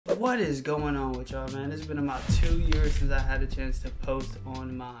What is going on with y'all, man? It's been about 2 years since I had a chance to post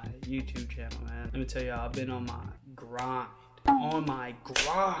on my YouTube channel, man. Let me tell y'all, I've been on my grind.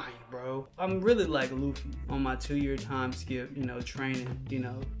 Bro. I'm really like Luffy on my 2-year time skip, training,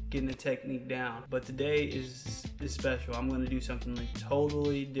 getting the technique down. But today is special. I'm gonna do something like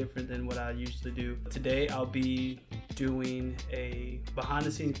totally different than what I usually do. Today I'll be doing a behind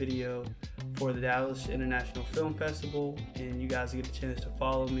the scenes video for the Dallas International Film Festival, and you guys get a chance to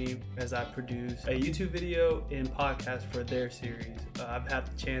follow me as I produce a YouTube video and podcast for their series. I've had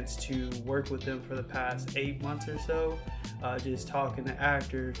the chance to work with them for the past 8 months or so, just talking to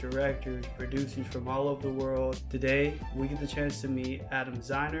actors, directors, producers from all over the world. Today we get the chance to meet Adam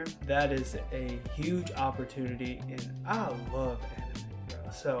Ziner. That is a huge opportunity, and I love anime,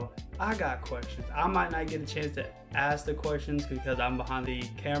 bro. So I got questions. I might not get a chance to ask the questions because I'm behind the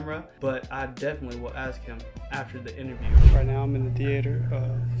camera, but I definitely will ask him after the interview. Right now I'm in the theater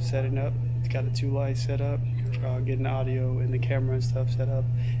setting up. It's got the 2 lights set up, getting the audio and the camera and stuff set up,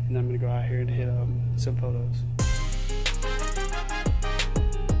 and I'm gonna go out here and hit some photos.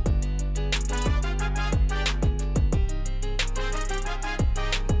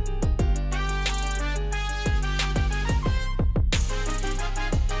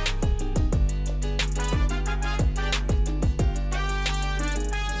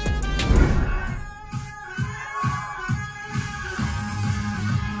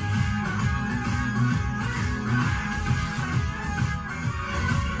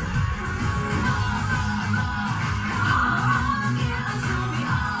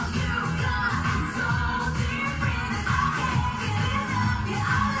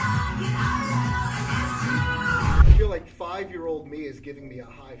 Like 5-year-old me is giving me a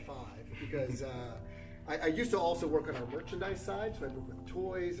high five because I used to also work on our merchandise side, so I work with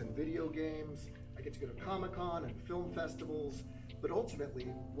toys and video games. I get to go to Comic-Con and film festivals, but ultimately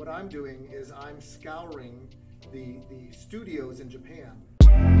what I'm doing is I'm scouring the studios in Japan.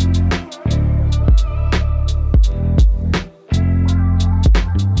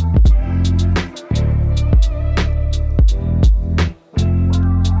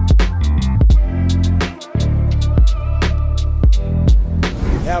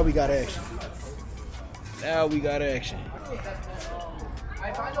 Now we got action. Now we got action.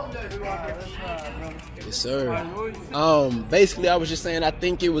 Yes, sir. Basically, I was just saying I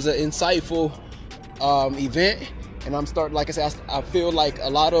think it was an insightful event, and I'm starting. Like I said, I feel like a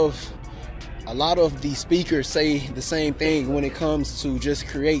lot of the speakers say the same thing when it comes to just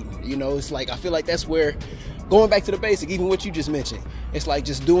creating. It's like I feel like that's where going back to the basic, even what you just mentioned. It's like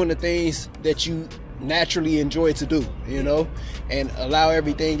just doing the things that you naturally enjoy to do, and allow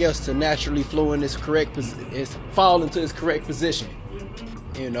everything else to naturally flow in its correct fall into its correct position.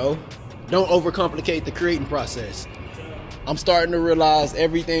 Don't overcomplicate the creating process. I'm starting to realize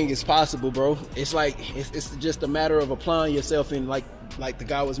everything is possible, bro. It's like it's just a matter of applying yourself in, like the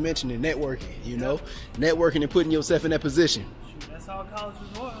guy was mentioning, networking. Networking and putting yourself in that position. That's how college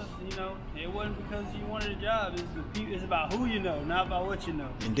was. It wasn't because you wanted a job. It's about who you know, not about what you know.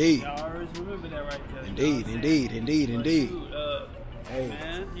 Indeed. Y'all always remember that right there. Indeed. Hey,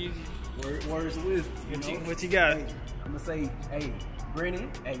 man, words of wisdom. What you got? Hey, I'm gonna say, hey,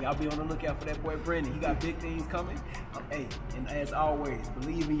 Brennan. Hey, y'all be on the lookout for that boy Brennan. He got big things coming. Hey, and as always,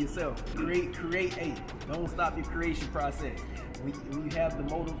 believe in yourself. Create. Hey, don't stop your creation process. When you have the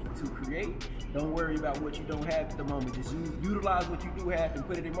motive to create, don't worry about what you don't have at the moment. Just utilize what you do have and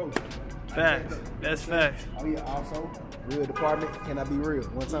put it in motion. Facts. That's facts. Oh yeah. Also, real department. Can I be real?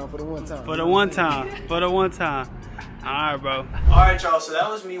 One time for the one time. For the one time. All right, bro. All right, y'all. So that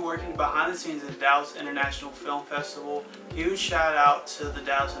was me working behind the scenes at the Dallas International Film Festival. Huge shout out to the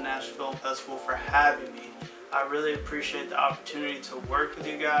Dallas International Film Festival for having me. I really appreciate the opportunity to work with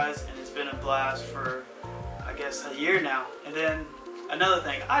you guys, and it's been a blast for, I guess, a year now. And then another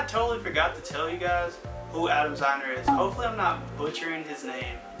thing, I totally forgot to tell you guys who Adam Ziner is. Hopefully I'm not butchering his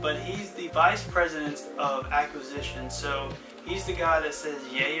name, but he's the Vice President of Acquisition. So he's the guy that says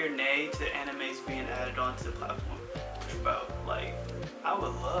yay or nay to animes being added onto the platform. Bro, like, I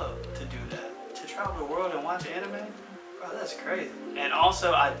would love to do that. To travel the world and watch anime? Bro, that's crazy. And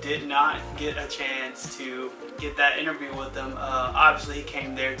also, I did not get a chance to get that interview with him. Obviously, he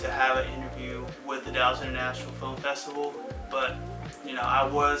came there to have an interview with the Dallas International Film Festival, but I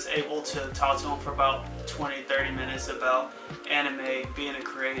was able to talk to him for about 20-30 minutes about anime, being a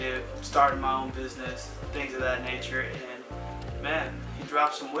creative, starting my own business, things of that nature, and man, he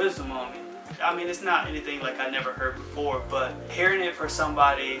dropped some wisdom on me. I mean, it's not anything like I never heard before, but hearing it for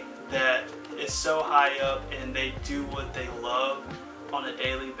somebody that is so high up and they do what they love on a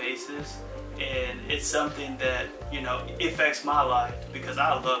daily basis, and it's something that, you know, affects my life because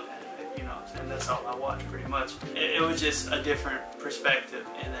I love anime, you know, and that's all I watch pretty much. It was just a different perspective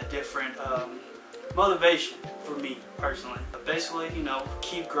and a different motivation for me personally. But basically, you know,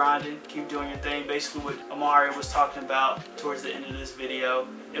 keep grinding, keep doing your thing. Basically what Amari was talking about towards the end of this video,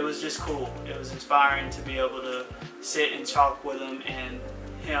 it was just cool. It was inspiring to be able to sit and talk with him, and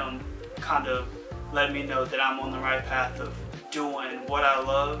him kind of let me know that I'm on the right path of doing what I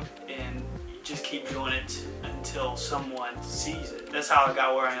love and just keep doing it until someone sees it. That's how I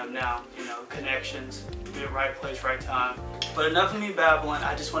got where I am now, you know, connections, be at right place, right time. But enough of me babbling.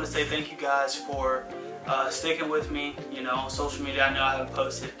 I just want to say thank you guys for sticking with me, you know, on social media. I know I haven't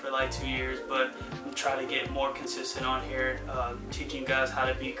posted for like 2 years, but I'm trying to get more consistent on here, teaching you guys how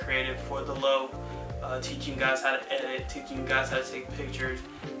to be creative for the low, teaching you guys how to edit, teaching you guys how to take pictures,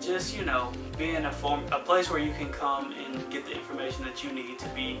 just, you know, being a place where you can come and get the information that you need to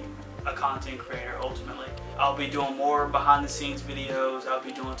be a content creator ultimately. I'll be doing more behind the scenes videos, I'll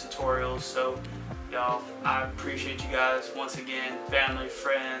be doing tutorials, so y'all, I appreciate you guys once again, family,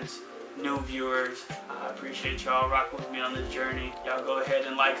 friends, new viewers. I appreciate y'all rocking with me on this journey. Y'all go ahead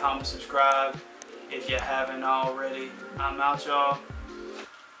and like, comment, subscribe if you haven't already. I'm out, y'all.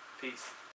 Peace.